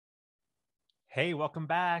Hey, welcome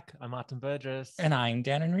back. I'm Martin Burgess. And I'm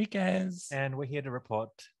Dan Enriquez. And we're here to report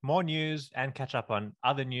more news and catch up on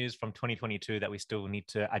other news from 2022 that we still need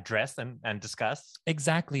to address and discuss.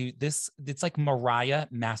 Exactly. It's like Mariah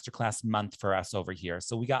MasterClass month for us over here.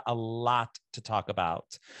 So we got a lot to talk about.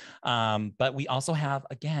 But we also have,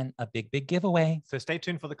 again, a big giveaway. So stay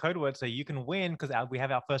tuned for the code word so you can win because we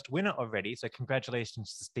have our first winner already. So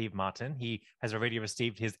congratulations to Steve Martin. He has already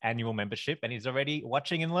received his annual membership and he's already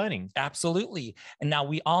watching and learning. Absolutely. And now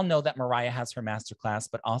we all know that Mariah has her MasterClass,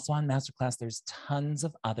 but also on MasterClass, there's tons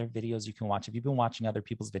of other videos you can watch. Have you been watching other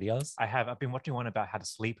people's videos? I have. I've been watching one about how to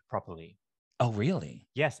sleep properly. Oh, really?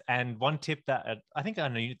 Yes. And one tip that I think I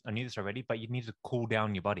knew this already, but you need to cool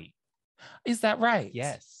down your body. Is that right?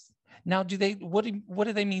 Yes. Now, what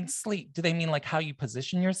do they mean sleep? Do they mean like how you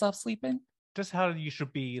position yourself sleeping? Just how you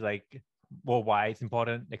should be like, well, why it's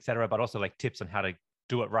important, etc. But also like tips on how to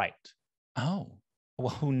do it right. Oh,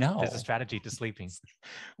 well, who knows? There's a strategy to sleeping.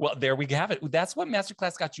 Well, there we have it. That's what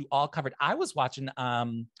MasterClass got you all covered. I was watching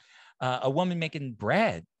a woman making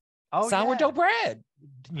bread. Sourdough bread.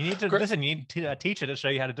 You need to listen. You need a teacher to show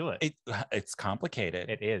you how to do it. It's complicated.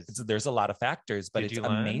 It is. There's a lot of factors, but it's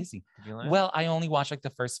amazing. Did you learn? Well, I only watched like the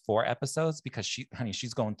first 4 episodes because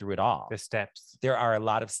she's going through it all. The steps. There are a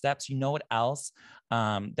lot of steps. You know what else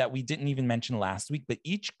that we didn't even mention last week? But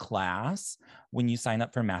each class, when you sign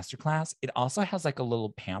up for MasterClass, it also has like a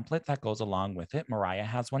little pamphlet that goes along with it. Mariah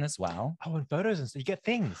has one as well. Oh, and photos and stuff. You get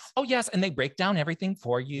things. Oh, yes. And they break down everything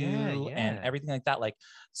for you and everything like that. Like,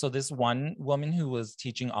 so this one woman who was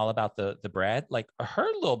teaching all about the bread, like her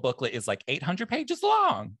little booklet is like 800 pages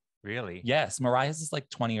long. Really? Yes. Mariah's is like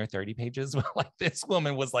 20 or 30 pages. Like this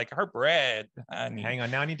woman was like her bread. Hang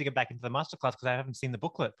on. Now I need to get back into the masterclass because I haven't seen the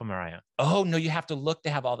booklet for Mariah. Oh, no, you have to look.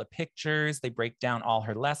 They have all the pictures. They break down all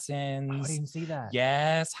her lessons. Oh, I didn't see that.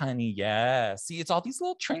 Yes, honey. Yes. See, it's all these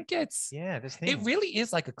little trinkets. Yeah, this thing. It really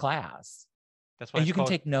is like a class. That's why and you can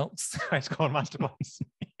take notes. It's called masterclass.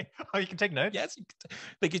 Oh, you can take notes? Yes.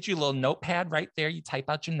 They get you a little notepad right there. You type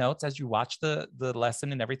out your notes as you watch the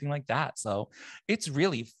lesson and everything like that. So it's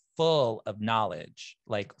really full of knowledge,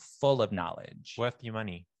 like full of knowledge. Worth your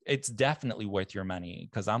money. It's definitely worth your money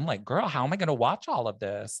because I'm like, girl, how am I going to watch all of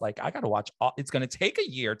this? Like, I got to watch all. It's going to take a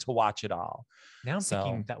year to watch it all. Now I'm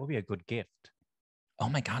thinking that would be a good gift. Oh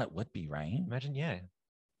my God, it would be, right? Imagine, yeah.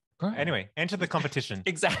 Girl. Anyway, enter the competition.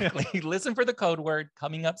 Exactly. Listen for the code word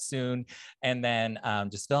coming up soon, and then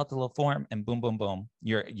just fill out the little form, and boom, boom, boom.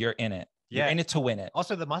 You're in it. You're in it to win it.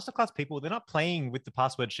 Also, the masterclass people, they're not playing with the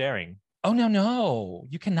password sharing. Oh, no,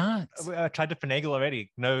 you cannot. I tried to finagle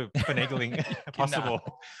already. No finagling possible.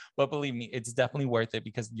 But believe me, it's definitely worth it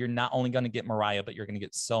because you're not only going to get Mariah, but you're going to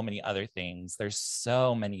get so many other things. There's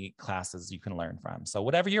so many classes you can learn from. So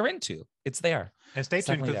whatever you're into, it's there. And stay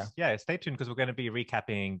tuned because we're going to be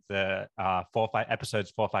recapping the 4-5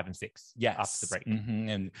 episodes 4, 5, and 6. Yes, after the break. Mm-hmm.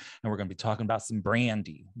 And we're going to be talking about some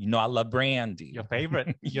Brandy. You know, I love Brandy. Your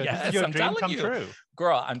favorite. Yes, your dream come true.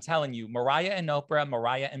 Girl, I'm telling you, Mariah and Oprah,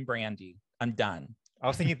 Mariah and Brandy. I'm done. I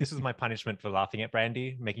was thinking this was my punishment for laughing at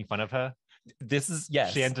Brandy, making fun of her. This is,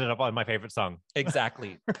 yes. She ended up on my favorite song.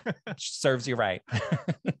 Exactly. Serves you right.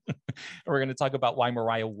 We're going to talk about why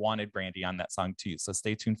Mariah wanted Brandy on that song too. So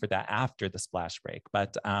stay tuned for that after the splash break.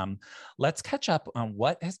 But let's catch up on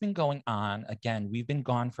what has been going on. Again, we've been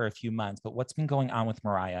gone for a few months, but what's been going on with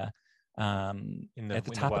Mariah at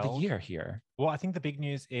the top of the year here? Well, I think the big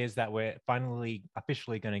news is that we're finally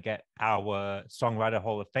officially going to get our Songwriter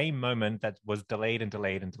Hall of Fame moment that was delayed and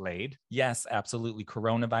delayed and delayed. Yes, absolutely.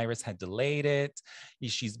 Coronavirus had delayed it.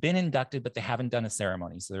 She's been inducted, but they haven't done a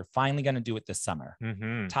ceremony. So they're finally going to do it this summer,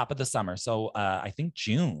 top of the summer. So I think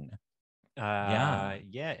June. Yeah,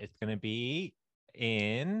 it's going to be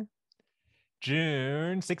in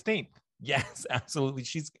June 16th. Yes, absolutely.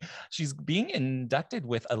 She's being inducted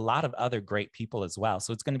with a lot of other great people as well.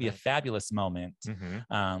 So it's going to be a fabulous moment.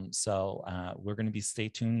 So we're going to be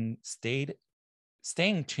staying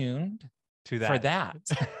tuned to that. For that.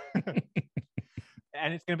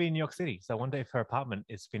 And it's going to be in New York City. So I wonder if her apartment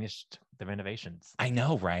is finished the renovations. I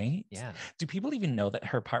know, right? Yeah. Do people even know that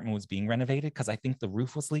her apartment was being renovated? Because I think the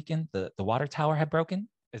roof was leaking. The water tower had broken.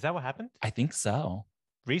 Is that what happened? I think so.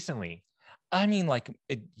 Recently? I mean,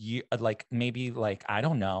 maybe I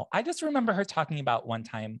don't know. I just remember her talking about one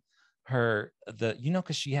time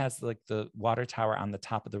because she has like the water tower on the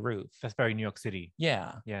top of the roof. That's very New York City.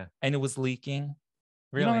 Yeah. Yeah. And it was leaking.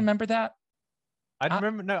 Really? You don't remember that? I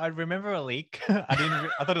remember a leak. I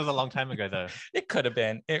thought it was a long time ago though. It could have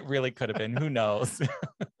been. It really could have been. Who knows?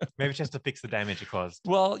 Maybe just to fix the damage it caused.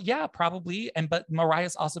 Well, yeah, probably. But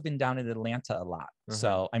Mariah's also been down in Atlanta a lot.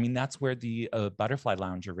 So, I mean, that's where the Butterfly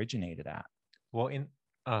Lounge originated at. Well,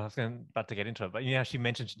 I was about to get into it, but yeah, she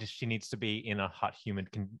mentioned she needs to be in a hot, humid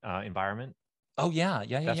environment. Oh yeah,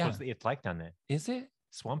 yeah, yeah, That's yeah. what it's like down there. Is it?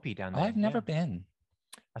 Swampy down Oh, there. I've never Yeah. been.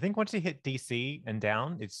 I think once you hit DC and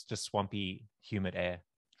down, it's just swampy, humid air.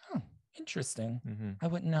 Oh, interesting. Mm-hmm. I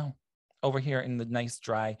wouldn't know. Over here in the nice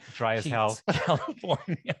dry as heat, hell.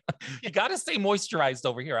 California. You got to stay moisturized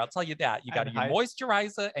over here. I'll tell you that. You got to your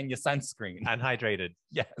moisturizer and your sunscreen. And hydrated.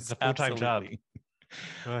 Yes, it's a full-time job.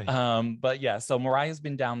 But yeah, so Mariah's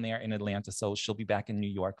been down there in Atlanta, so she'll be back in New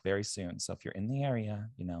York very soon. So if you're in the area,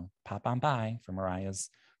 pop on by for Mariah's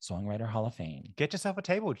Songwriter Hall of Fame. Get yourself a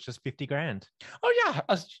table. It's just 50 grand. Oh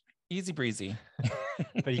yeah, easy breezy.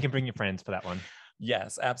 But you can bring your friends for that one.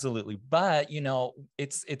 Yes, absolutely. But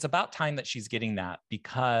it's about time that she's getting that,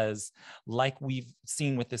 because like we've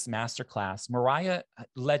seen with this masterclass, Mariah,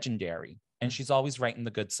 legendary. And she's always writing the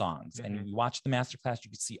good songs. Mm-hmm. And you watch the masterclass, you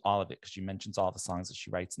can see all of it, because she mentions all the songs that she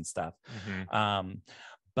writes and stuff. Mm-hmm.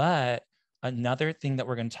 But another thing that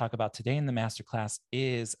we're going to talk about today in the masterclass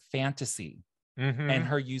is fantasy. Mm-hmm. And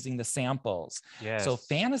her using the samples. Yes. So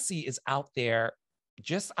fantasy is out there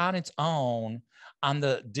just on its own on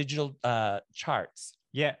the digital charts.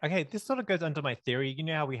 Yeah. Okay. This sort of goes under my theory. You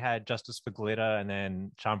know how we had Justice for Glitter, and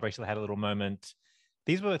then Charm Bracelet had a little moment.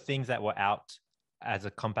 These were things that were out as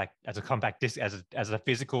a compact disc, as a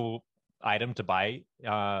physical item to buy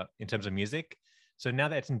in terms of music. So now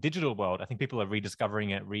that it's in digital world, I think people are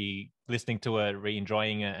rediscovering it, re-listening to it,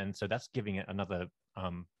 re-enjoying it, and so that's giving it another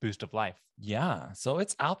boost of life. Yeah, so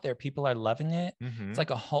it's out there. People are loving it. Mm-hmm. It's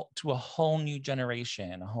like a whole new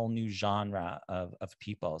generation, a whole new genre of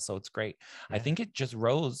people. So it's great. Yeah. I think it just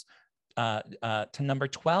rose to number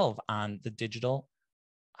 12 on the digital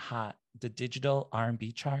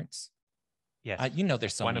R&B charts. Yes,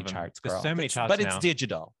 there's so many charts, girl. There's so many charts, but now. It's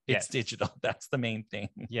digital. It's digital. That's the main thing.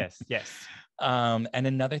 Yes. And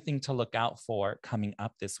another thing to look out for coming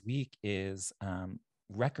up this week is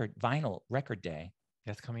record day.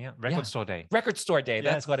 That's coming out. Record store day. Record store day.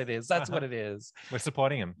 Yes. That's what it is. What it is. We're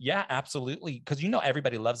supporting him. Yeah, absolutely. Because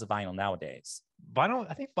everybody loves a vinyl nowadays.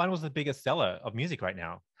 I think vinyl is the biggest seller of music right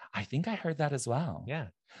now. I think I heard that as well. Yeah.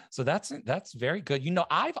 So that's very good.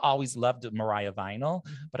 I've always loved Mariah vinyl,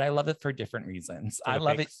 but I love it for different reasons. I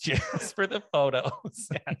love it just for the photos.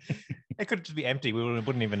 Yeah. It could just be empty. We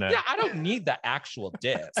wouldn't even know. Yeah, I don't need the actual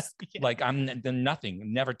disc. Yeah. Like I'm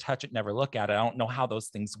nothing. Never touch it. Never look at it. I don't know how those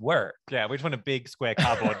things work. Yeah, we just want a big square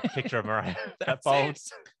cardboard picture of Mariah that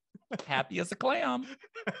folds. Happy as a clam.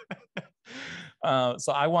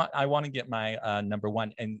 So I want to get my number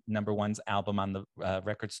one's album on the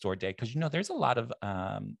record store day, because there's a lot of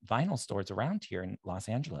vinyl stores around here in Los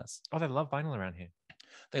Angeles. Oh, they love vinyl around here.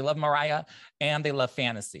 They love Mariah and they love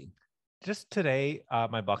fantasy. Just today,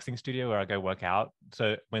 my boxing studio where I go work out.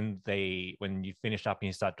 So when you finish up and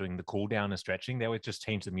you start doing the cool down and stretching, they would just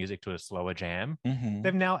change the music to a slower jam. Mm-hmm.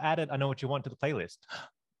 They've now added "I Know What You Want" to the playlist.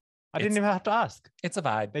 I didn't even have to ask. It's a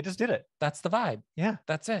vibe. They just did it. That's the vibe. Yeah,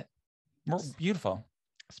 that's it. Beautiful.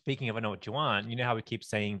 Speaking of "I Know What You Want," you know how we keep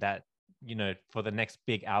saying that, for the next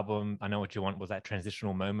big album, "I Know What You Want" was that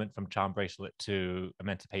transitional moment from Charm Bracelet to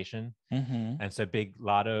Emancipation. Mm-hmm. And so Big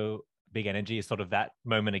Lotto, Big Energy is sort of that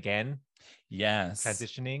moment again. Yes.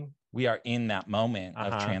 Transitioning. We are in that moment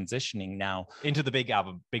of transitioning now. Into the big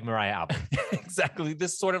album, big Mariah album. Exactly.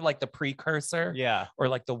 This is sort of like the precursor. Yeah. Or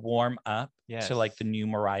like the warm up to like the new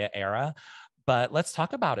Mariah era. But let's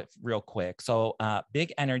talk about it real quick. So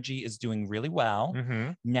Big Energy is doing really well.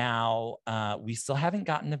 Mm-hmm. Now, we still haven't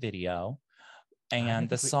gotten a video. And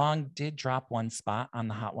the song did drop one spot on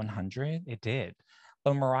the Hot 100. It did.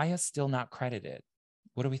 But Mariah's still not credited.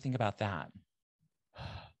 What do we think about that?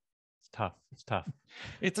 It's tough.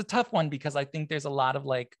 It's a tough one, because I think there's a lot of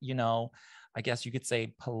I guess you could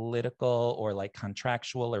say political or like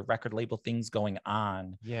contractual or record label things going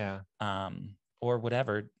on. Yeah. Or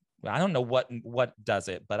whatever. I don't know what does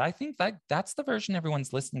it, but I think that's the version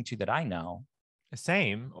everyone's listening to that I know.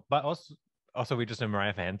 Same, but also we're just a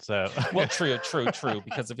Mariah fan, so. Well, true.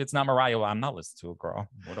 Because if it's not Mariah, well, I'm not listening to it, girl.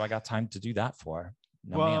 What do I got time to do that for?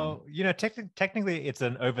 No, well, technically it's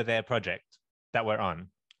an over there project that we're on.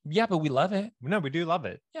 Yeah, but we love it. No, we do love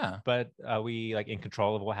it. Yeah. But are we like in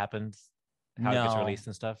control of what happens, how it gets released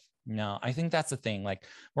and stuff? No, I think that's the thing. Like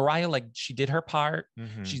Mariah, like she did her part.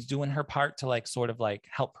 Mm-hmm. She's doing her part to like sort of like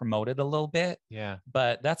help promote it a little bit. Yeah.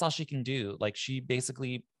 But that's all she can do. Like she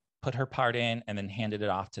basically put her part in and then handed it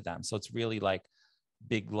off to them. So it's really like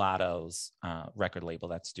Big Lotto's record label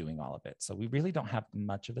that's doing all of it. So we really don't have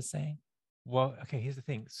much of a say. Well, okay, here's the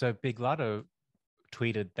thing. So Big Lotto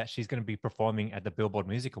tweeted that she's going to be performing at the Billboard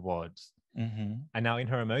Music Awards. Mm-hmm. And now in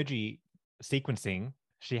her emoji sequencing,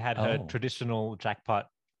 she had her traditional jackpot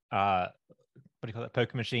what do you call it?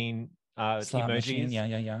 Poker machine Slot emojis. machine.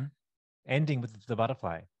 Yeah. Ending with the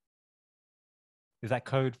butterfly. Is that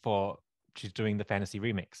code for she's doing the fantasy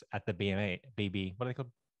remix at the BB? What are they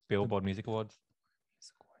called? Billboard Music Awards.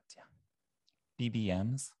 Yeah.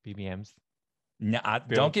 BBMs. No,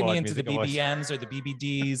 don't get me into the Music BBMs or the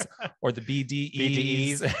BBDs or the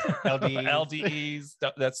BDEs, LDEs.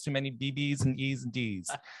 That's too many BBs and E's and D's.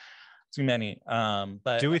 Too many.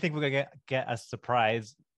 But do we think we're gonna get a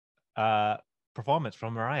surprise performance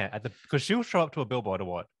from Mariah because she'll show up to a Billboard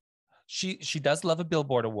award? She does love a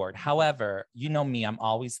Billboard award. However, you know me, I'm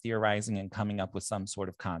always theorizing and coming up with some sort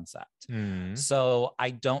of concept. So I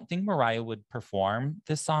don't think Mariah would perform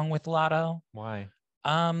this song with Lotto. Why?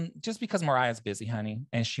 Just because Mariah's busy, honey,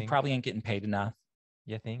 and she probably ain't getting paid enough.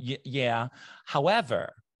 You think? Yeah.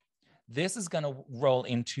 However, this is going to roll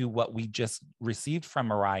into what we just received from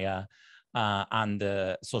Mariah on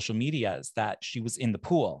the social medias, that she was in the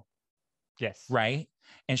pool. Yes. Right?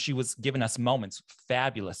 And she was giving us moments,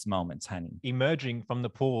 fabulous moments, honey. Emerging from the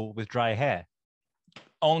pool with dry hair.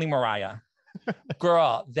 Only Mariah.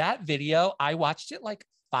 Girl, that video, I watched it like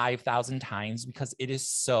 5,000 times because it is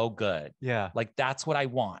so good. Yeah. Like that's what I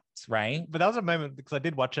want, right? But that was a moment because I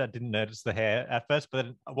did watch it. I didn't notice the hair at first, but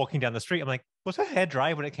then walking down the street, I'm like, was her hair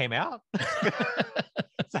dry when it came out?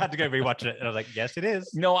 So I had to go rewatch it. And I was like, yes, it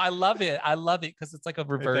is. No, I love it. I love it because it's like a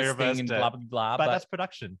reverse thing and blah, blah, blah. But that's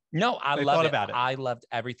production. No, I love it. I loved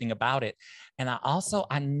everything about it. And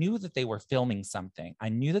I knew that they were filming something. I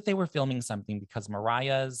knew that they were filming something because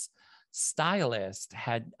Mariah's stylist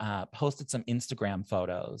had posted some Instagram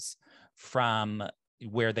photos from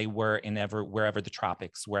where they were wherever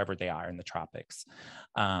they are in the tropics.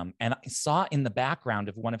 And I saw in the background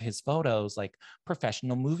of one of his photos, like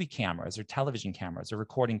professional movie cameras or television cameras or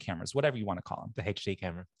recording cameras, whatever you want to call them. The HD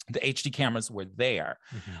camera. The HD cameras were there.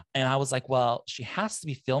 And I was like, well, she has to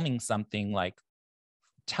be filming something like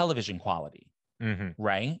television quality.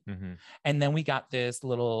 Right. And then we got this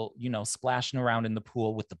little, splashing around in the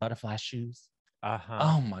pool with the butterfly shoes.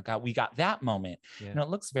 Oh my God, we got that moment. It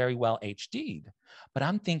looks very well HD'd. But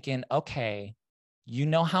I'm thinking, okay, you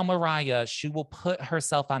know how Mariah, she will put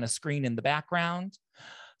herself on a screen in the background.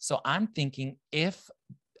 So I'm thinking if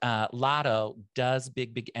Lotto does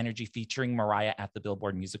Big Energy featuring Mariah at the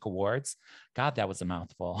Billboard Music Awards, God, that was a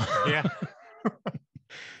mouthful. Yeah.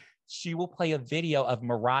 She will play a video of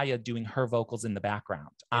Mariah doing her vocals in the background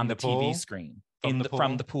on the TV screen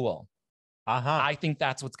from the pool. I think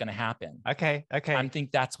that's what's going to happen. Okay. I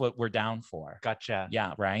think that's what we're down for. Gotcha.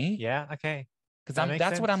 Yeah. Right. Yeah. Okay. Because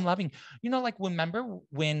that's what I'm loving. Like remember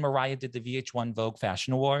when Mariah did the VH1 Vogue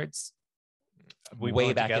Fashion Awards?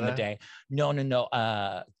 Way back in the day. No.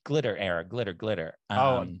 Glitter era. Glitter.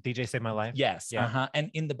 DJ Saved My Life. Yes. Yeah. And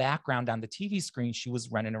in the background on the TV screen, she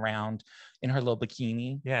was running around in her little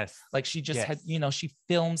bikini. Yes. Like she just had, she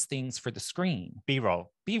films things for the screen.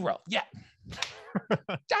 B-roll. Yeah.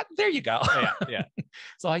 There you go. Yeah.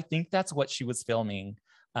 So I think that's what she was filming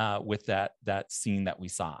with that scene that we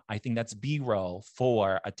saw. I think that's B-roll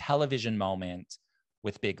for a television moment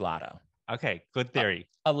with Big Lotto. Okay. Good theory.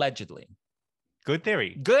 Allegedly. Good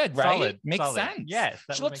theory. Good, right? Solid. Makes sense. Yes.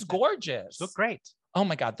 She looks gorgeous. She looks great. Oh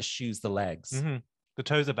my God, the shoes, the legs. The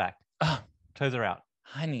toes are back. Toes are out.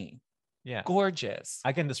 Honey. Yeah. Gorgeous.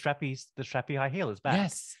 Again, the strappy high heel is back.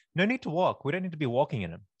 Yes. No need to walk. We don't need to be walking in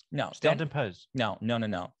them. No. Stand and pose. No.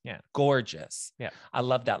 Yeah. Gorgeous. Yeah. I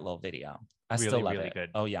love that little video. I still love it. Good.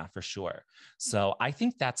 Oh yeah, for sure. So I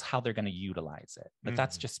think that's how they're going to utilize it. But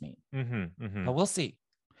that's just me. But we'll see.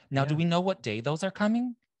 Now, do we know what day those are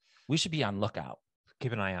coming? We should be on lookout.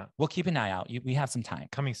 Keep an eye out. We'll keep an eye out. We have some time.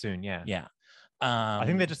 Coming soon. Yeah. Yeah. I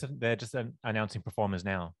think they're just announcing performers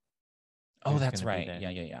now. Oh, that's right.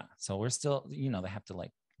 Yeah. So we're still, they have to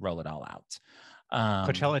like roll it all out.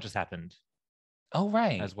 Coachella just happened. Oh,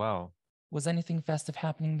 right. As well. Was anything festive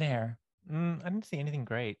happening there? I didn't see anything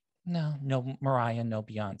great. No Mariah, no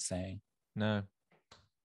Beyonce. No.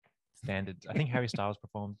 Standard. I think Harry Styles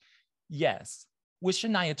performed. Yes. With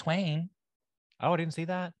Shania Twain. Oh, I didn't see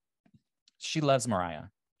that. She loves Mariah.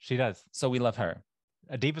 She does. So we love her.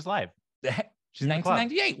 A Divas Live. She's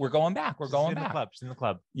 1998. We're going back. She's in the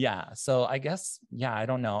club. Yeah. So I guess, I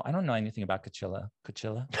don't know. I don't know anything about Coachella.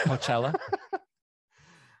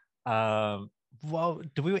 Well,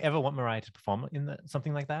 do we ever want Mariah to perform in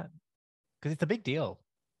something like that? Because it's a big deal.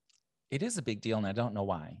 It is a big deal, and I don't know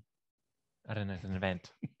why. I don't know. It's an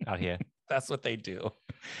event out here. That's what they do.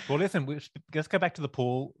 Well, listen, let's go back to the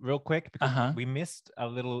pool real quick because Uh-huh. we missed a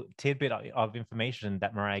little tidbit of information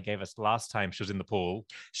that Mariah gave us last time she was in the pool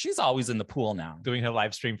She's always in the pool now. doing her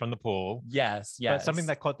live stream from the pool. Yes, But something yes.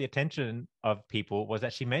 that caught the attention of people was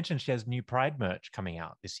that she mentioned she has new Pride merch coming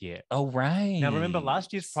out this year. Oh, right. Now, remember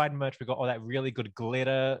last year's Pride merch, we got all that really good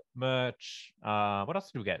glitter merch. What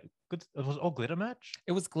else did we get? Good. It was all glitter merch.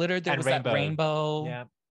 It was glitter. There And was rainbow. that rainbow. Yeah.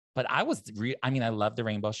 But I was, I mean, I love the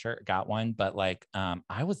rainbow shirt, got one, but like,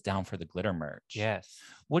 I was down for the glitter merch. Yes.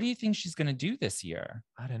 What do you think she's going to do this year?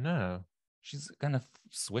 I don't know. She's going to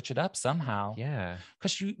switch it up somehow. Yeah.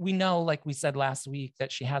 Because we know, like we said last week,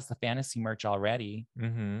 that she has the fantasy merch already.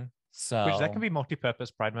 Mm-hmm. So which that can be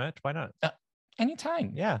multi-purpose Pride merch. Why not?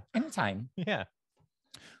 Anytime. Yeah. Anytime. Yeah.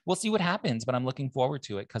 We'll see what happens, but I'm looking forward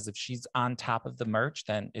to it because if she's on top of the merch,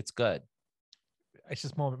 then it's good. It's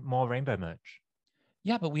just more rainbow merch.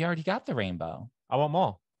 Yeah, but we already got the rainbow. I want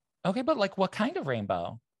more. Okay, but like what kind of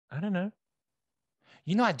rainbow? I don't know.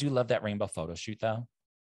 You know, I do love that rainbow photo shoot though.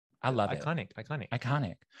 I love it.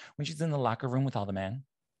 Iconic. When she's in the locker room with all the men.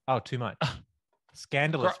 Oh, too much.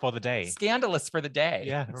 Scandalous for the day. Scandalous for the day.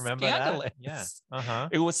 Yeah, remember that? Yeah. Uh-huh.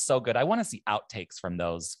 It was so good. I want to see outtakes from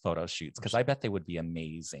those photo shoots because I bet they would be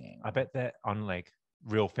amazing. I bet they're on like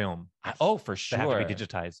real film. For sure. They have to be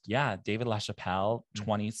digitized. Yeah, David LaChapelle,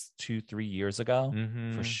 3 years ago,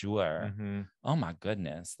 for sure. Mm-hmm. Oh my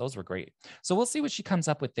goodness, those were great. So we'll see what she comes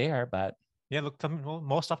up with there. But yeah, look,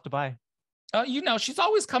 more stuff to buy. You know, she's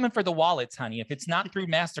always coming for the wallets, honey. If it's not through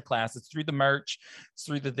MasterClass, it's through the merch, it's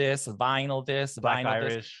through the vinyl, Black vinyl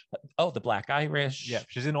Irish. This. Oh, the Black Irish. Yeah,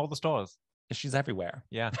 she's in all the stores. She's everywhere.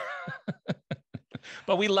 Yeah.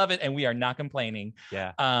 But we love it and we are not complaining.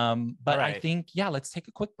 Yeah. But right. I think, let's take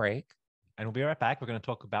a quick break. And we'll be right back. We're going to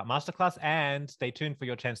talk about MasterClass and stay tuned for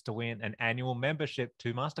your chance to win an annual membership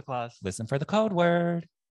to MasterClass. Listen for the code word.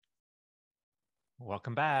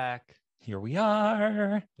 Welcome back. Here we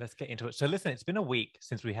are. Let's get into it. So listen, it's been a week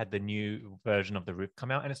since we had the new version of The Roof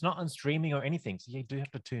come out and it's not on streaming or anything. So you do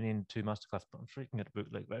have to tune in to MasterClass, but I'm sure you can get a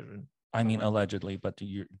bootleg version. I mean, allegedly, but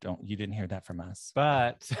you didn't hear that from us.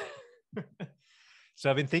 But so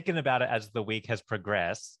I've been thinking about it as the week has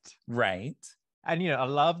progressed. Right. And, I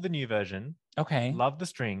love the new version. Okay. Love the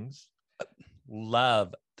strings.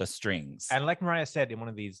 Love the strings. And like Mariah said in one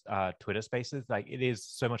of these Twitter spaces, like it is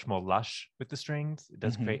so much more lush with the strings. It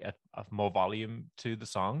does create a more volume to the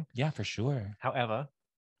song. Yeah, for sure. However,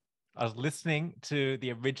 I was listening to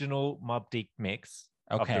the original Mobb Deep mix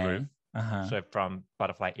of The Roof. So from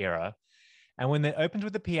Butterfly Era. And when it opens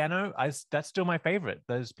with the piano, that's still my favorite,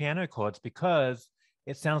 those piano chords, because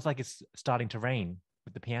it sounds like it's starting to rain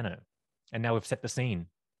with the piano. And now we've set the scene.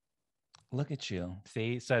 Look at you.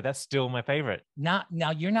 See, so that's still my favorite. Now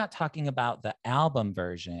you're not talking about the album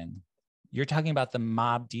version. You're talking about the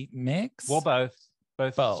Mobb Deep mix? Well,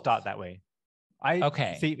 both start that way.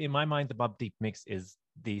 Okay. See, in my mind, the Mobb Deep mix is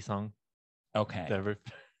the song. Okay. The Roof.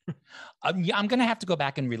 I'm going to have to go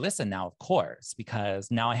back and re-listen now, of course, because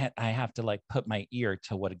now I have to like put my ear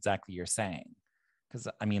to what exactly you're saying. Because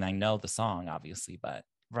I mean, I know the song, obviously, but.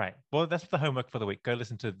 Right. Well, that's the homework for the week. Go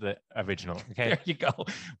listen to the original. Okay. There you go.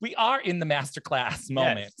 We are in the MasterClass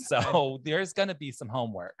moment. Yes. So there's going to be some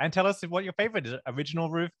homework. And tell us what your favorite is, original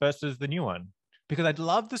Roof versus the new one. Because I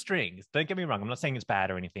love the strings. Don't get me wrong. I'm not saying it's bad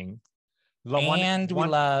or anything. We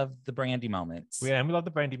love the Brandy moments. Yeah, and we love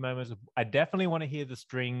the Brandy moments. I definitely want to hear the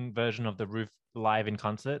string version of The Roof live in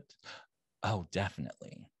concert. Oh,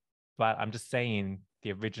 definitely. But I'm just saying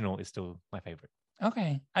the original is still my favorite.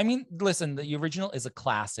 Okay. I mean, listen, the original is a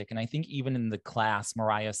classic. And I think even in the class,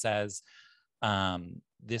 Mariah says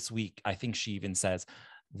this week, I think she even says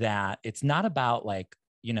that it's not about like,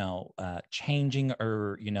 changing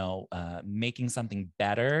or, making something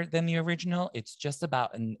better than the original. It's just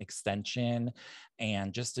about an extension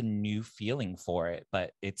and just a new feeling for it.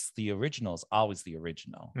 But it's the original is always the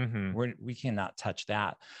original. We cannot touch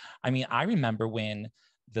that. I mean, I remember when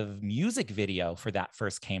the music video for that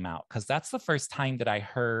first came out, because that's the first time that I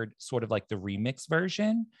heard sort of like the remix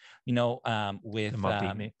version, with the Mobb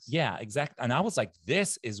Deep mix. Yeah, exactly. And I was like,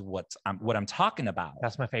 this is what I'm talking about.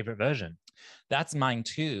 That's my favorite version. That's mine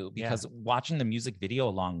too, because watching the music video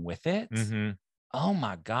along with it, oh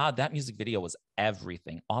my God, that music video was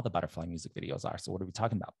everything. All the Butterfly music videos are. So what are we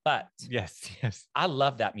talking about? But yes, I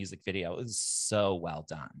love that music video. It was so well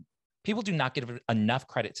done. People do not give enough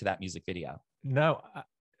credit to that music video. No,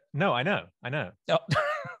 I know. Oh,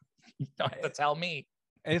 you don't have to tell me.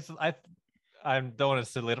 I don't want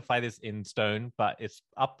to solidify this in stone, but it's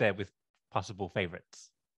up there with possible favorites.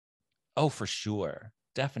 Oh, for sure.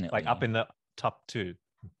 Definitely. Like up in the top 2.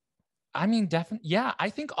 I mean, definitely. Yeah, I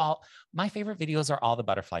think all my favorite videos are all the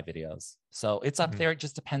butterfly videos. So it's up there. It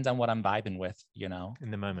just depends on what I'm vibing with,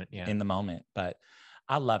 In the moment, yeah. in the moment. But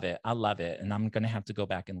I love it. I love it. And I'm going to have to go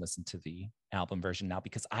back and listen to the album version now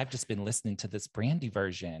because I've just been listening to this Brandy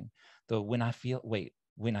version, the when I feel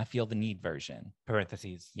the need version.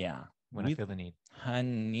 Parentheses. Yeah. When I feel the need.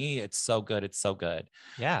 Honey, it's so good. It's so good.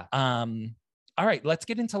 Yeah. All right, let's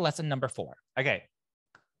get into lesson number 4. Okay.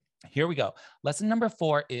 Here we go. Lesson number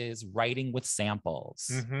 4 is writing with samples.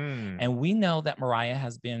 Mm-hmm. And we know that Mariah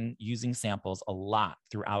has been using samples a lot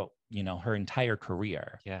throughout, her entire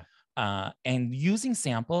career. Yeah. And using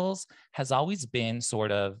samples has always been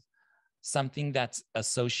sort of something that's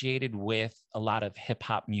associated with a lot of hip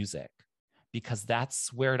hop music, because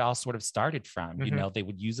that's where it all sort of started from. Mm-hmm. They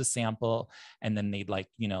would use a sample and then they'd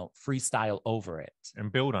freestyle over it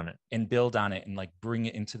and build on it and like bring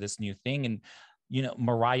it into this new thing. And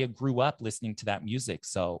Mariah grew up listening to that music.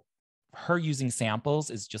 So her using samples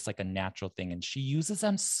is just like a natural thing. And she uses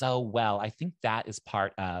them so well. I think that is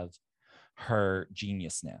part of her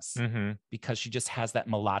geniusness, because she just has that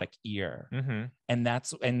melodic ear. And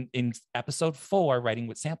in episode 4, writing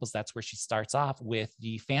with samples, that's where she starts off with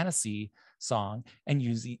the fantasy song and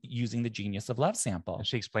using the Genius of Love sample. And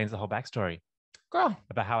she explains the whole backstory. Girl.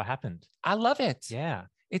 About how it happened. I love it. Yeah.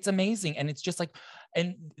 It's amazing. And it's just like,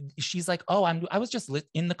 and she's like, oh, I was just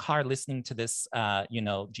in the car listening to this,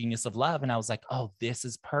 Genius of Love. And I was like, oh, this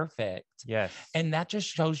is perfect. Yes. And that just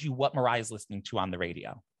shows you what Mariah's listening to on the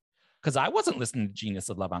radio. Because I wasn't listening to Genius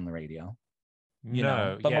of Love on the radio,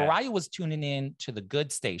 but Mariah was tuning in to the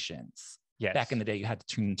good stations. Yes. Back in the day, you had to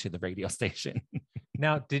tune into the radio station.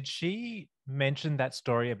 Now, did she mention that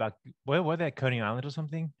story about, where were they, at Coney Island or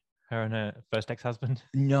something? Her and her first ex-husband?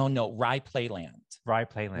 No, Rye Playland. Rye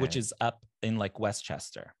Playland. Which is up in like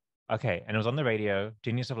Westchester. Okay. And it was on the radio.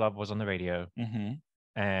 Genius of Love was on the radio.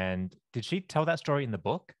 And did she tell that story in the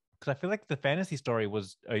book? Because I feel like the fantasy story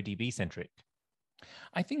was ODB centric.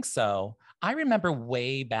 I think so. I remember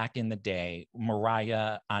way back in the day,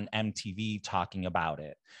 Mariah on MTV talking about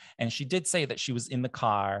it. And she did say that she was in the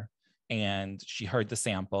car and she heard the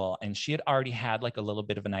sample and she had already had like a little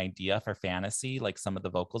bit of an idea for fantasy, like some of the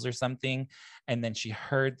vocals or something. And then she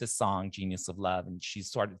heard the song Genius of Love and she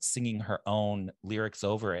started singing her own lyrics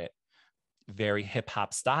over it. Very hip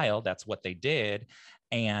hop style. That's what they did.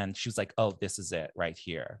 And she was like, oh, this is it right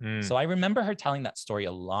here. So I remember her telling that story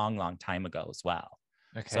a long, long time ago as well.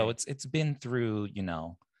 Okay. So it's been through,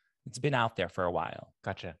 it's been out there for a while.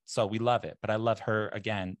 Gotcha. So we love it. But I love her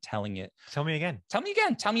again, telling it. Tell me again. Tell me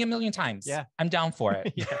again. Tell me a million times. Yeah. I'm down for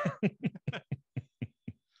it.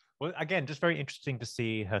 Well, again, just very interesting to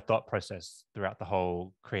see her thought process throughout the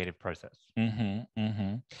whole creative process. And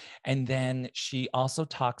then she also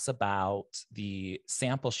talks about the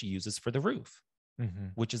sample she uses for the roof.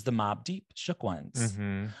 Which is the Mobb Deep Shook Ones.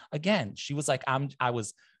 Again, she was like,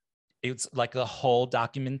 it's like a whole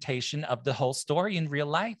documentation of the whole story in real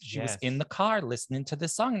life. She was in the car listening to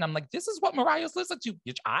this song. And I'm like, this is what Mariah's listening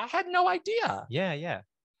to. I had no idea. Yeah.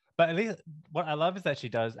 But at least what I love is that she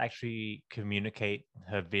does actually communicate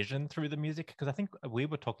her vision through the music. Because I think we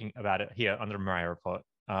were talking about it here on the Mariah Report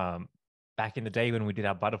back in the day when we did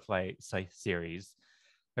our Butterfly series.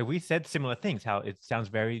 Like we said similar things, how it sounds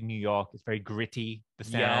very New York. It's very gritty, the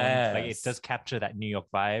sound. Like it does capture that New York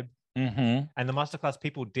vibe. And the MasterClass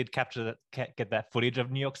people did capture that, get that footage of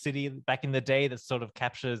New York City back in the day that sort of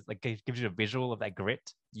captures, like gives you a visual of that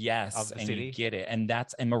grit. Yes, of the and city. You get it.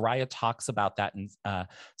 And Mariah talks about that in,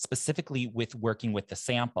 specifically with working with the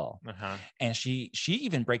sample. And she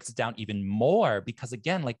even breaks it down even more because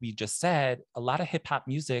again, like we just said, a lot of hip hop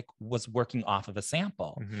music was working off of a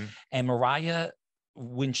sample. And Mariah,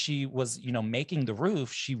 when she was, making the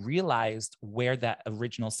roof, she realized where that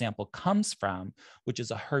original sample comes from, which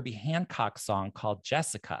is a Herbie Hancock song called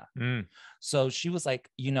Jessica. So she was like,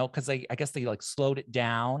 because I guess they like slowed it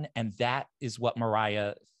down. And that is what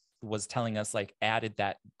Mariah was telling us, like added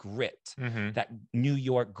that grit, that New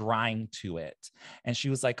York grind to it. And she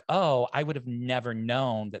was like, oh, I would have never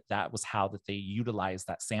known that was how that they utilized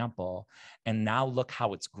that sample. And now look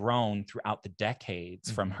how it's grown throughout the decades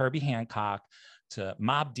from Herbie Hancock to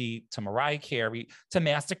Mobb Deep, to Mariah Carey, to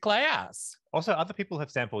MasterClass. Also, other people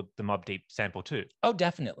have sampled the Mobb Deep sample too. Oh,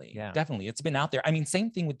 definitely. Yeah. Definitely. It's been out there. I mean,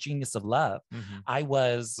 same thing with Genius of Love. I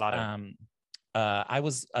was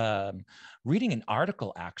reading an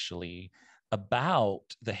article actually about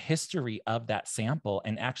the history of that sample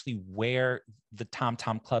and actually where the Tom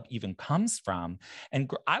Tom Club even comes from. And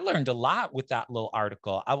I learned a lot with that little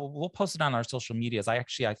article. We'll post it on our social medias. I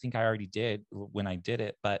think I already did when I did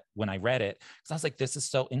it, but when I read it, because I was like, this is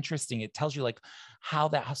so interesting. It tells you like how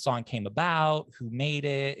that song came about, who made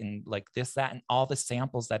it, and like this, that, and all the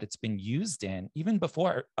samples that it's been used in. Even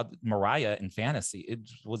before Mariah in Fantasy, it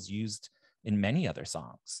was used in many other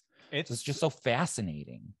songs. It's just so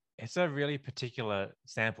fascinating. It's a really particular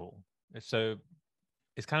sample. So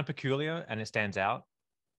it's kind of peculiar and it stands out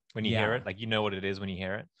when you hear it. Like, you know what it is when you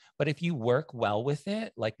hear it. But if you work well with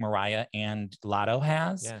it, like Mariah and Lotto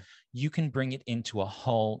has, you can bring it into a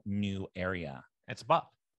whole new area. It's a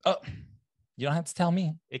bop. Oh, you don't have to tell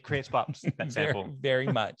me. It creates bops, that sample. Very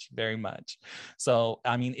much, very much. So,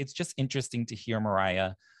 I mean, it's just interesting to hear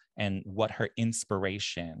Mariah and what her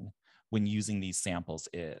inspiration when using these samples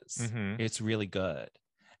is. Mm-hmm. It's really good.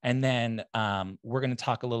 And then we're going to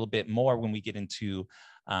talk a little bit more when we get into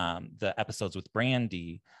the episodes with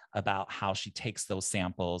Brandy about how she takes those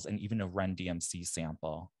samples and even a Run DMC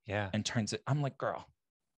sample and turns it. I'm like, girl,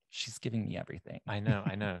 she's giving me everything. I know.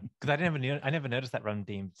 Because I never noticed that Run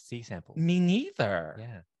DMC sample. Me neither.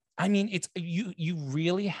 Yeah. I mean, it's you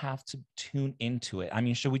really have to tune into it. I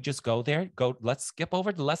mean, should we just go there? Let's skip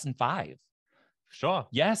over to lesson 5. Sure.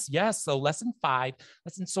 Yes. So lesson 5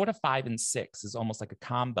 and 6 is almost like a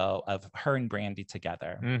combo of her and Brandy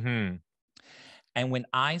together. Mm-hmm. And when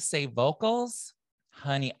I say vocals,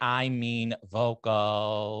 honey, I mean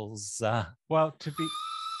vocals. Well, to be,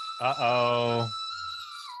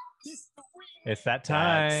 it's that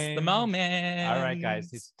time. That's the moment. All right, guys,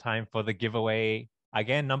 it's time for the giveaway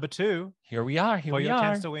again. Number 2. Here we are. For your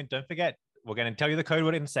chance to win. Don't forget, we're going to tell you the code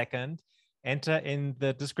word in a second. Enter in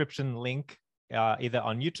the description link. Either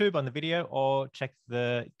on YouTube on the video or check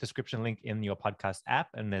the description link in your podcast app.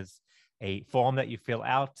 And there's a form that you fill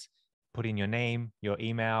out, put in your name, your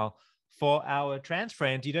email. For our trans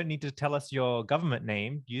friends, you don't need to tell us your government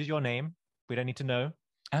name. Use your name. We don't need to know.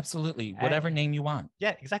 Absolutely. Whatever name you want.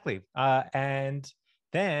 Yeah, exactly. And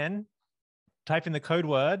then type in the code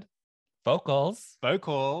word. Vocals.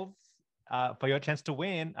 For your chance to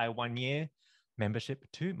win a 1-year membership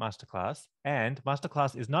to MasterClass. And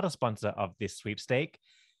MasterClass is not a sponsor of this sweepstake.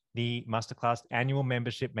 The MasterClass annual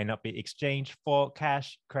membership may not be exchanged for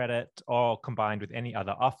cash, credit, or combined with any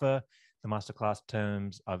other offer. The MasterClass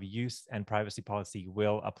terms of use and privacy policy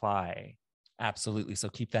will apply. Absolutely. So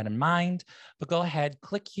keep that in mind. But go ahead,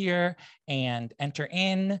 click here and enter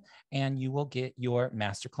in, and you will get your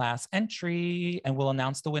MasterClass entry. And we'll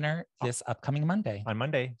announce the winner this upcoming Monday. On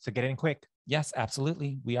Monday. So get in quick. Yes,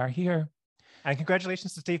 absolutely. We are here. And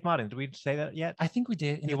congratulations to Steve Martin. Did we say that yet? I think we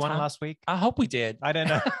did. He won last week. I hope we did. I don't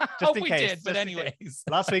know. Just in case. But anyways.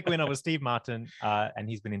 Last week winner was Steve Martin, and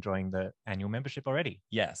he's been enjoying the annual membership already.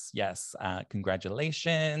 Yes.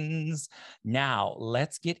 Congratulations. Now,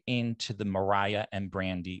 let's get into the Mariah and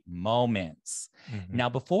Brandy moments. Mm-hmm. Now,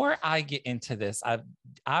 before I get into this,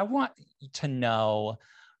 I want to know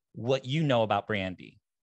what you know about Brandy.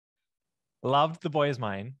 Loved The Boy Is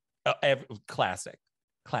Mine. Classic.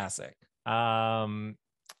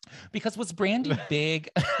 Because was Brandy big?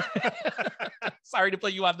 Sorry to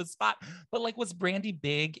put you on the spot, but like, was Brandy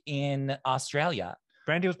big in Australia?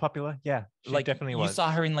 Brandy was popular. Yeah, she definitely was. You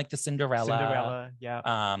saw her in like the Cinderella.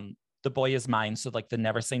 Yeah. The Boy Is Mine. So like the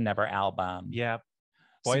Never Say Never album. Yeah.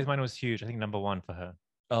 Boy Is Mine was huge. I think number 1 for her.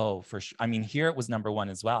 Oh, for sure. I mean, here it was number 1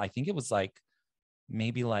 as well. I think it was like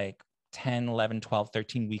maybe like 10, 11, 12,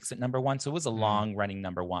 13 weeks at number 1. So it was a long running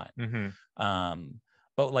number 1. Mm-hmm.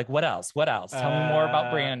 But like, what else? Tell me more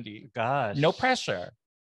about Brandy. Gosh. No pressure.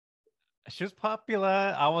 She was popular.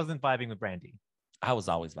 I wasn't vibing with Brandy. I was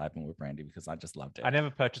always vibing with Brandy because I just loved it. I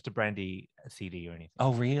never purchased a Brandy CD or anything.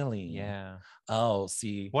 Oh, really? Yeah. Oh,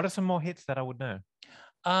 see. What are some more hits that I would know?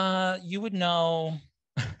 You would know.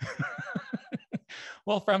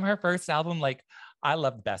 Well, from her first album, like, I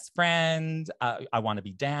love Best Friend. I Want to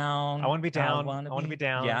Be Down. I Want to Be Down. I Want to Be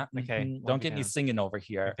Down. Yeah. Okay. Mm-hmm. Don't get me singing over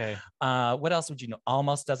here. Okay. What else would you know?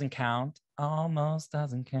 Almost Doesn't Count. Almost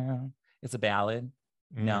Doesn't Count. It's a ballad.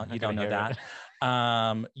 No, you don't know that.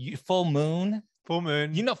 Full Moon. Full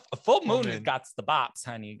Moon. You know, Full Moon has got the bops,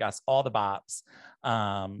 honey. Got all the bops.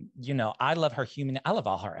 You know, I love her I love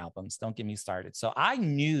all her albums. Don't get me started. So I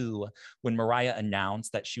knew when Mariah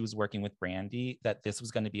announced that she was working with Brandy that this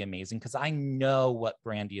was going to be amazing because I know what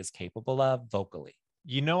Brandy is capable of vocally.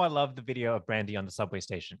 You know, I love the video of Brandy on the subway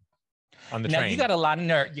station. On the train. You got a lot of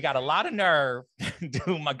nerve. You got a lot of nerve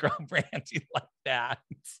doing my girl Brandy like that.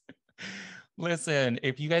 Listen,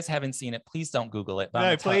 if you guys haven't seen it, please don't Google it. But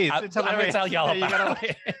No, please. I'm going to tell y'all Yeah, about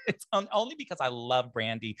it. It's only because I love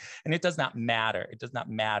Brandy, and it does not matter. It does not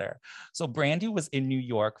matter. So Brandy was in New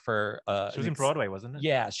York for... she was in Broadway, wasn't it?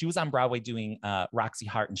 Yeah, she was on Broadway doing Roxy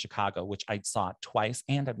Hart in Chicago, which I saw twice,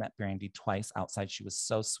 and I met Brandy twice outside. She was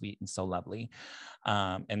so sweet and so lovely.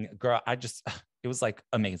 And girl, it was like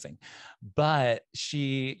amazing. But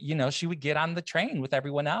she, she would get on the train with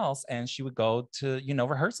everyone else and she would go to,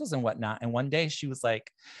 rehearsals and whatnot. And one day she was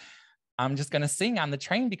like, I'm just going to sing on the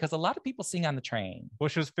train because a lot of people sing on the train. Well,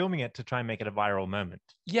 she was filming it to try and make it a viral moment.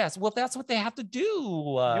 Yes. Well, that's what they have to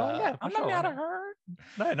do. Yeah, I'm not mad at her.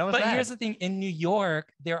 No, but here's the thing. In New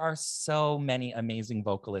York, there are so many amazing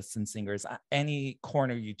vocalists and singers. Any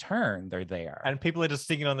corner you turn, they're there. And people are just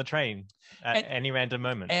singing on the train at any random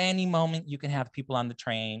moment. Any moment you can have people on the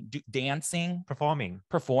train, dancing,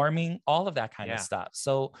 performing, all of that kind of stuff.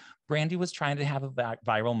 So Brandy was trying to have a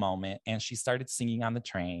viral moment and she started singing on the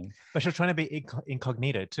train. But she was trying to be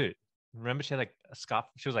incognito too. Remember, she had like a scarf.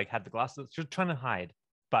 She was like, had the glasses. She was trying to hide,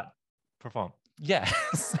 but perform.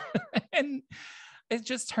 Yes. And it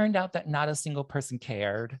just turned out that not a single person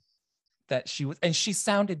cared that she was, and she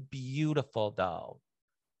sounded beautiful though.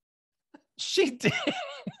 She did.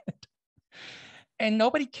 And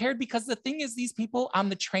nobody cared because the thing is, these people on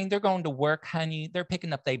the train, they're going to work, honey. They're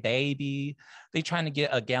picking up their baby. They're trying to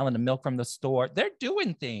get a gallon of milk from the store. They're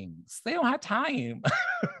doing things. They don't have time.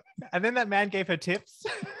 And then that man gave her tips.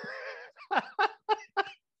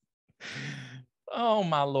 Oh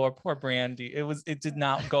my Lord, poor Brandy. It did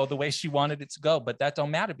not go the way she wanted it to go, but that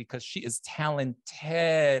don't matter because she is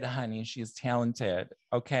talented, honey. She is talented.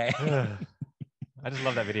 Okay. I just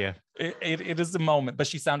love that video. It is the moment, but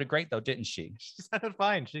she sounded great though, didn't she? She sounded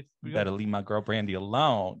fine. You better leave my girl Brandy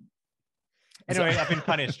alone. Anyway, I've been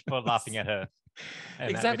punished for laughing at her.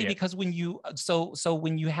 Exactly, because when you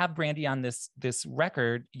when you have Brandy on this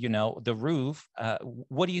record, The Roof,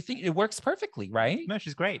 what do you think? It works perfectly, right? No,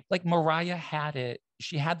 she's great. Like Mariah had it.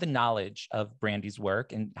 She had the knowledge of Brandy's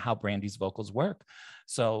work and how Brandy's vocals work.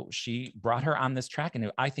 So she brought her on this track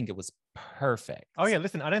and I think it was perfect. Oh yeah,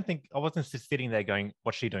 listen, I wasn't just sitting there going,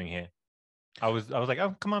 what's she doing here? I was like,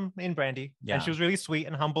 oh, come on in, Brandy. Yeah. And she was really sweet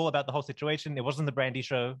and humble about the whole situation. It wasn't the Brandy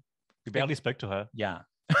show. We barely spoke to her. Yeah.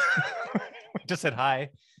 We just said hi,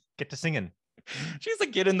 get to singing. She's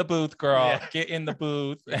like, get in the booth, girl. Yeah. Get in the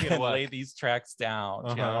booth and lay these tracks down.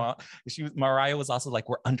 Mariah was also like,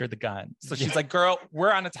 we're under the gun. So she's like, girl,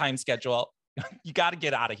 we're on a time schedule. You got to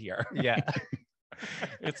get out of here. Yeah.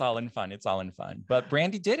 It's all in fun. It's all in fun. But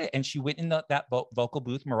Brandy did it. And she went in that vocal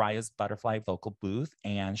booth, Mariah's butterfly vocal booth.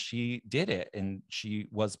 And she did it. And she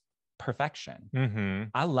was perfection. Mm-hmm.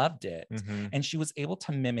 I loved it. Mm-hmm. And she was able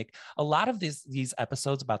to mimic a lot of these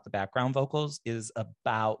episodes about the background vocals is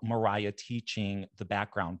about Mariah teaching the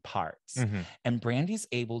background parts. Mm-hmm. And Brandy's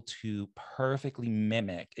able to perfectly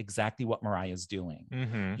mimic exactly what Mariah's doing.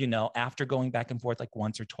 Mm-hmm. After going back and forth like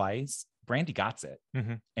once or twice, Brandy got it.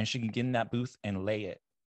 Mm-hmm. And she can get in that booth and lay it.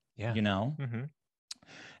 Yeah. Mm-hmm.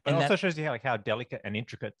 But it also shows you how delicate and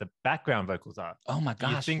intricate the background vocals are. Oh my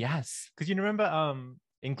gosh, yes. Because you remember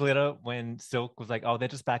in Glitter when Silk was like, oh, they're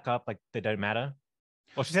just back up, like they don't matter.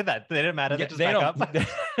 Well, she said that they don't matter, they're just back up.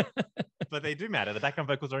 But they do matter. The background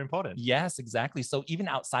vocals are important. Yes, exactly. So even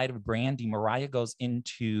outside of Brandy, Mariah goes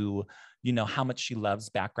into, how much she loves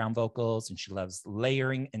background vocals and she loves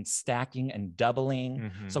layering and stacking and doubling.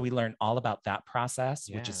 Mm-hmm. So we learn all about that process,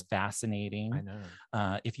 which is fascinating. I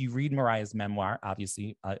know. If you read Mariah's memoir,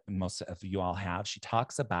 obviously most of you all have, she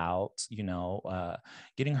talks about,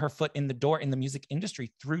 getting her foot in the door in the music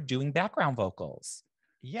industry through doing background vocals.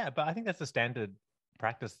 Yeah, but I think that's the standard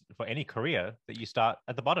practice for any career, that you start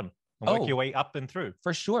at the bottom and work your way up and through.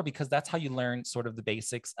 For sure, because that's how you learn sort of the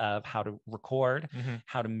basics of how to record, mm-hmm.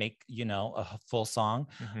 how to make, a full song,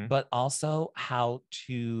 mm-hmm. but also how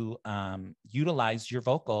to utilize your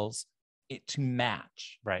vocals to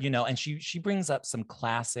match, right? And she brings up some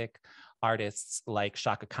classic artists like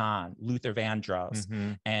Chaka Khan, Luther Vandross,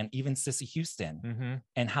 mm-hmm. and even Sissy Houston, mm-hmm.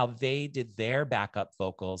 and how they did their backup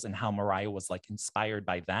vocals and how Mariah was like inspired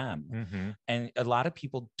by them. Mm-hmm. And a lot of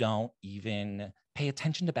people don't even pay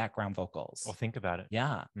attention to background vocals or think about it.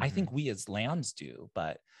 Yeah. Mm-hmm. I think we as lambs do,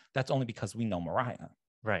 but that's only because we know Mariah.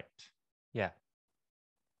 Right. Yeah.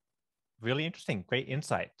 Really interesting. Great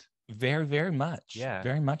insight. Very, very much. Yeah.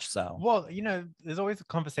 Very much so. Well, there's always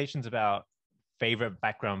conversations about favorite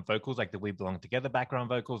background vocals, like the We Belong Together background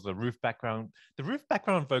vocals, the Roof background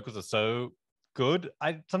vocals are so good.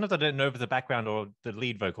 Sometimes I don't know if it's a background or the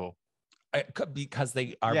lead vocal. Because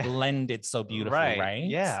they are blended so beautifully, right?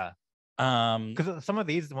 Yeah. Because some of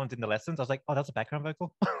these ones in the lessons, I was like, oh, that's a background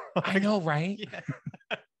vocal. I know, right? Yeah.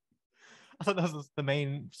 I thought that was the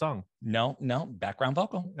main song. No, background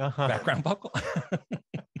vocal. Background vocal.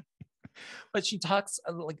 But she talks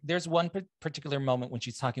like there's one particular moment when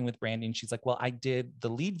she's talking with Brandy and she's like, well, I did the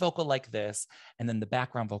lead vocal like this, and then the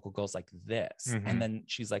background vocal goes like this. Mm-hmm. And then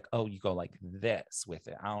she's like, oh, you go like this with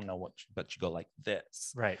it. I don't know what, but you go like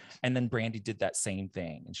this. Right. And then Brandy did that same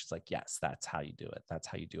thing. And she's like, yes, that's how you do it. That's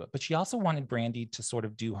how you do it. But she also wanted Brandy to sort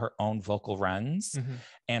of do her own vocal runs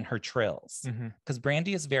and her trills, because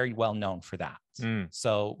Brandy is very well known for that.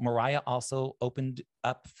 So Mariah also opened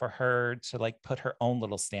up for her to like put her own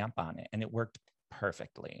little stamp on it, and it worked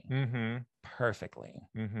perfectly. Perfectly.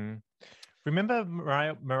 Remember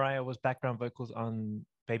Mariah was background vocals on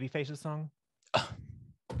Babyface's song?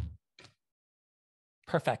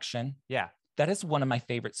 Perfection. Yeah. That is one of my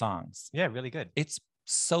favorite songs. Yeah, really good. It's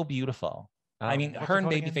so beautiful. I mean, her and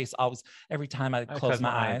Babyface always, every time I close my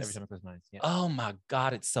eyes. Every time I close my eyes. Yeah. Oh my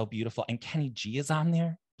God, it's so beautiful. And Kenny G is on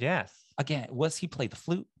there. Yes. Again, was he play the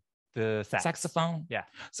flute? The saxophone? Yeah.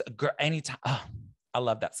 So, girl, anytime. Oh, I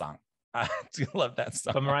love that song. I do love that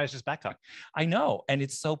song. But Mariah's just backup. I know. And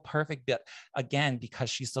it's so perfect. But again, because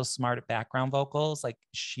she's so smart at background vocals, like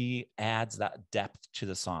she adds that depth to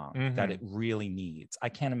the song that it really needs. I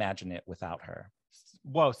can't imagine it without her.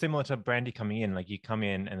 Well, similar to Brandy coming in, like you come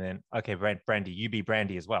in and then, okay, Brandy, you be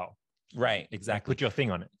Brandy as well. Right, exactly. Like, put your thing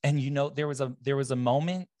on it. And you know, there was a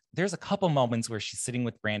moment, there's a couple moments where she's sitting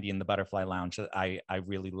with Brandy in the Butterfly Lounge that I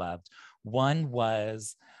really loved. One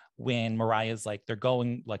was when Mariah's like, they're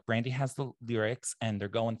going, like Brandy has the lyrics and they're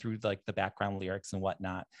going through like the background lyrics and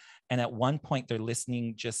whatnot. And at one point they're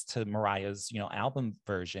listening just to Mariah's, you know, album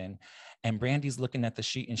version. And Brandy's looking at the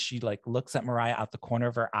sheet and she like looks at Mariah out the corner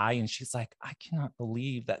of her eye. And she's like, I cannot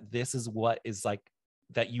believe that this is what is like,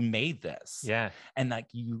 that you made this. Yeah. And like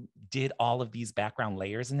you did all of these background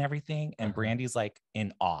layers and everything. And Brandy's like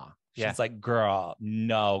in awe. She's like, girl,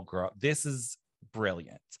 this is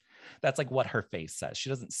brilliant. That's like what her face says. She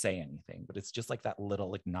doesn't say anything, but it's just like that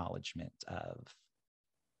little acknowledgement of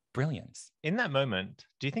brilliance. In that moment,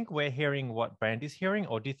 do you think we're hearing what Brandy's hearing,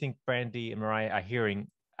 or do you think Brandy and Mariah are hearing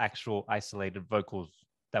actual isolated vocals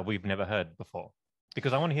that we've never heard before?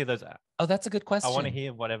 Because I want to hear those. Oh, that's a good question. I want to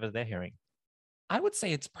hear whatever they're hearing. I would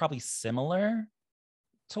say it's probably similar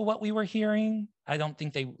to what we were hearing. I don't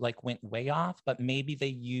think they like went way off, but maybe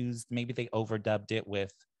they overdubbed it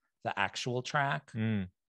with the actual track.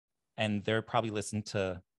 And they're probably listening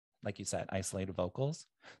to, like you said, isolated vocals.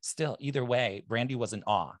 Still, either way, Brandy was in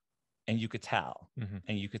awe, and you could tell.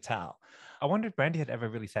 And you could tell. I wonder if Brandy had ever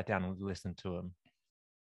really sat down and listened to him.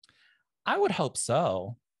 I would hope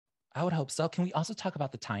so. Can we also talk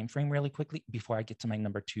about the time frame really quickly before I get to my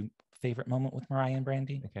number 2 favorite moment with Mariah and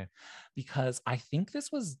Brandy? Okay. Because I think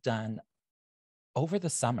this was done over the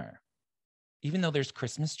summer, even though there's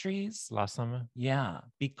Christmas trees. Last summer? Yeah,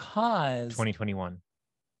 because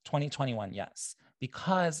 2021, yes.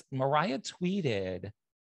 Because Mariah tweeted,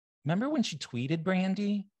 remember when she tweeted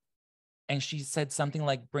Brandy? And she said something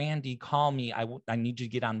like, Brandy, call me. I need you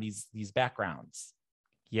to get on these backgrounds.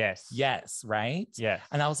 Yes, right? Yes.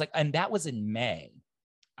 And I was like, and that was in May.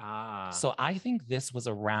 So I think this was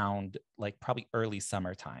around like probably early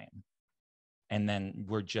summertime. And then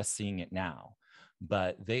we're just seeing it now.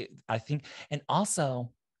 But I think, and also.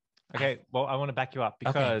 Okay, well, I want to back you up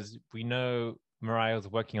because we know Mariah's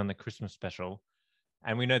working on the Christmas special,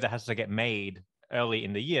 and we know that has to get made early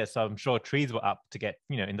in the year. So I'm sure trees were up to get,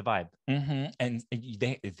 in the vibe. And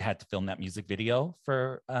they had to film that music video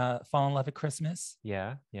for Fall in Love at Christmas.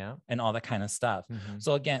 Yeah. And all that kind of stuff.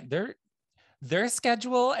 So again, their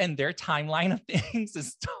schedule and their timeline of things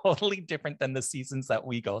is totally different than the seasons that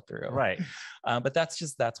we go through. Right. But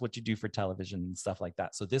that's what you do for television and stuff like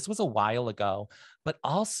that. So this was a while ago, but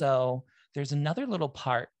also there's another little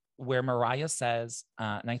part where Mariah says,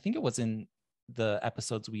 and I think it was in the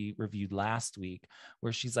episodes we reviewed last week,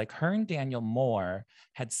 where she's like, her and Daniel Moore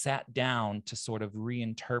had sat down to sort of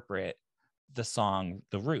reinterpret the song,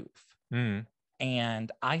 The Roof.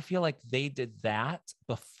 And I feel like they did that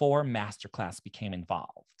before MasterClass became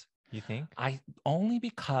involved. You think? Only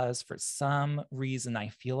because for some reason, I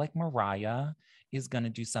feel like Mariah is going to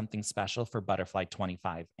do something special for Butterfly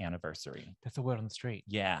 25 anniversary. That's a word on the street.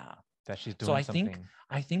 Yeah. That she's doing something.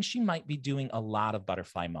 I think she might be doing a lot of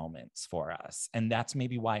Butterfly moments for us. And that's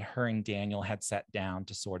maybe why her and Daniel had sat down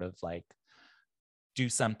to sort of like do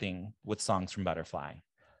something with songs from Butterfly.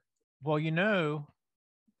 Well,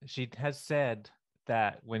 she has said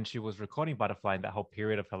that when she was recording Butterfly, that whole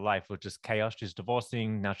period of her life was just chaos. She's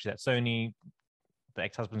divorcing. Now she's at Sony. The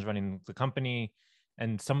ex-husband's running the company.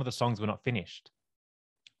 And some of the songs were not finished.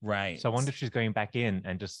 Right. So I wonder if she's going back in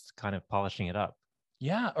and just kind of polishing it up.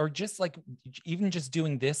 Yeah, or just like even just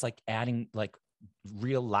doing this, like adding like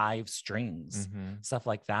real live strings, stuff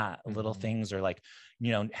like that, little things, or like,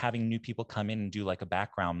 you know, having new people come in and do like a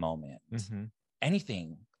background moment.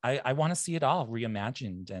 Anything. I want to see it all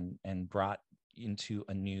reimagined and brought into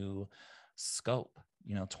a new scope.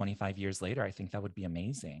 You know, 25 years later, I think that would be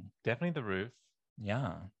amazing. Definitely The Roof.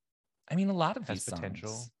 Yeah. I mean, a lot of has these potential.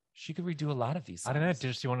 Songs. She could redo a lot of these songs. I don't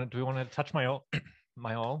know. Do we want to touch my all?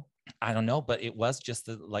 My all? I don't know, but it was just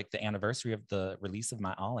the anniversary of the release of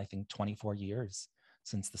My All. I think 24 years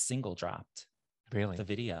since the single dropped. Really? The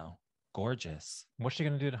video. Gorgeous. What's she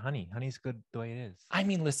gonna do to Honey? Honey's good the way it is. I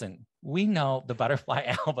mean, listen, we know the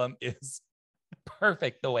Butterfly album is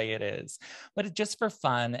perfect the way it is, but it just for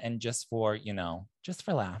fun and just for, you know, just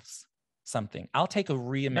for laughs. Something. I'll take a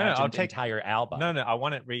reimagined entire album. No, I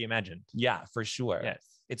want it reimagined. Yeah, for sure. Yes.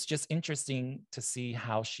 It's just interesting to see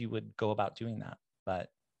how she would go about doing that. But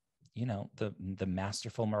you know, the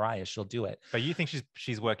masterful Mariah, she'll do it. But you think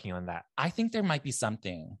she's working on that? I think there might be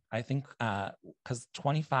something. I think because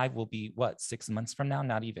 25 will be what, 6 months from now?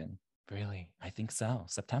 Not even. Really? I think so.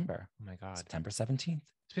 September. Oh my God. September 17th.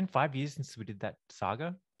 It's been 5 years since we did that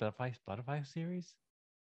saga, Butterfly series.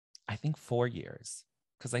 I think 4 years.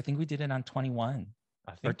 Because I think we did it on 21.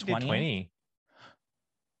 I think 20.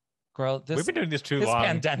 Girl, we've been doing this too long. This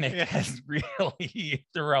pandemic has really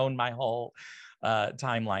thrown my whole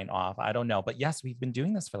timeline off. I don't know. But yes, we've been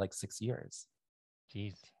doing this for like 6 years.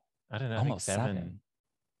 Jeez. I don't know. Almost 7.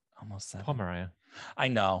 Almost 7. Poor Mariah. I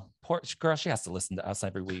know. Poor girl, she has to listen to us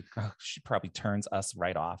every week. She probably turns us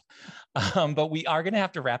right off. But we are going to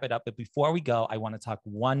have to wrap it up. But before we go, I want to talk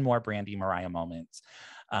one more Brandy Mariah moment.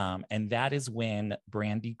 And that is when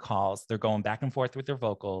Brandy calls, they're going back and forth with their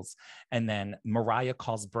vocals. And then Mariah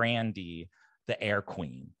calls Brandy the air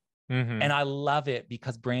queen. And I love it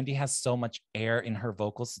because Brandy has so much air in her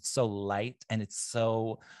vocals. It's so light and it's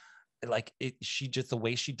so like she just, the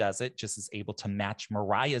way she does it just is able to match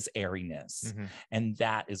Mariah's airiness. And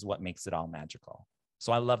that is what makes it all magical.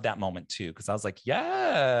 So I love that moment too, because I was like,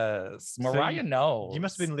 yes, Mariah knows. You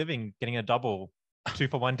must have been getting a double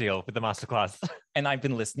 2-for-1 deal with the MasterClass. And I've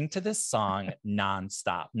been listening to this song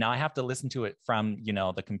nonstop. Now I have to listen to it from, you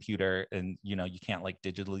know, the computer and, you know, you can't like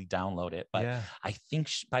digitally download it. But yeah. I think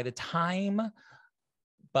by the time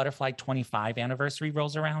Butterfly 25 anniversary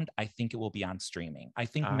rolls around, I think it will be on streaming. I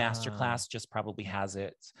think MasterClass just probably has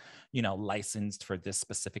it, you know, licensed for this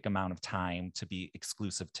specific amount of time to be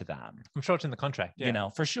exclusive to them. I'm sure it's in the contract. Yeah. You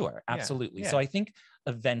know, for sure. Absolutely. So I think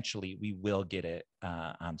eventually we will get it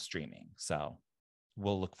on streaming. So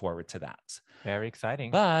we'll look forward to that. Very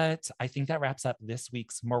exciting. But I think that wraps up this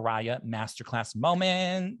week's Mariah Masterclass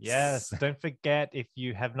moments. Yes. Don't forget, if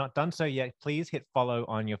you have not done so yet, please hit follow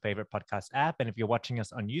on your favorite podcast app. And if you're watching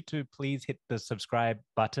us on YouTube, please hit the subscribe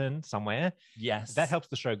button somewhere. Yes. That helps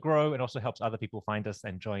the show grow and also helps other people find us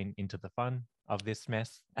and join into the fun of this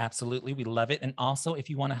mess. Absolutely. We love it. And also, if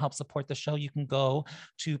you want to help support the show, you can go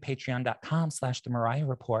to patreon.com/The Mariah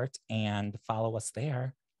Report and follow us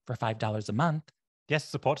there for $5 a month. Yes,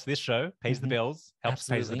 supports this show, pays the bills, helps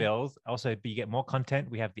pays the bills. Also, you get more content.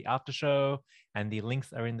 We have the after show and the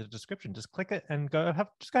links are in the description. Just click it and go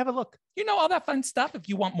have a look. You know, all that fun stuff if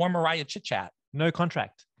you want more Mariah chit chat. No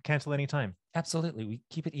contract. Cancel anytime. Absolutely. We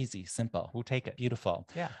keep it easy, simple. We'll take it. Beautiful.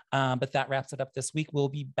 Yeah. But that wraps it up this week. We'll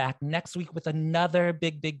be back next week with another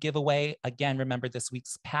big giveaway. Again, remember this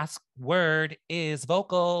week's password is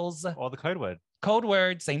vocals. Or the code word. Code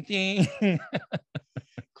word, same thing.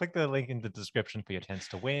 Click the link in the description for your chance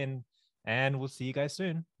to win. And we'll see you guys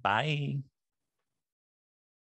soon. Bye.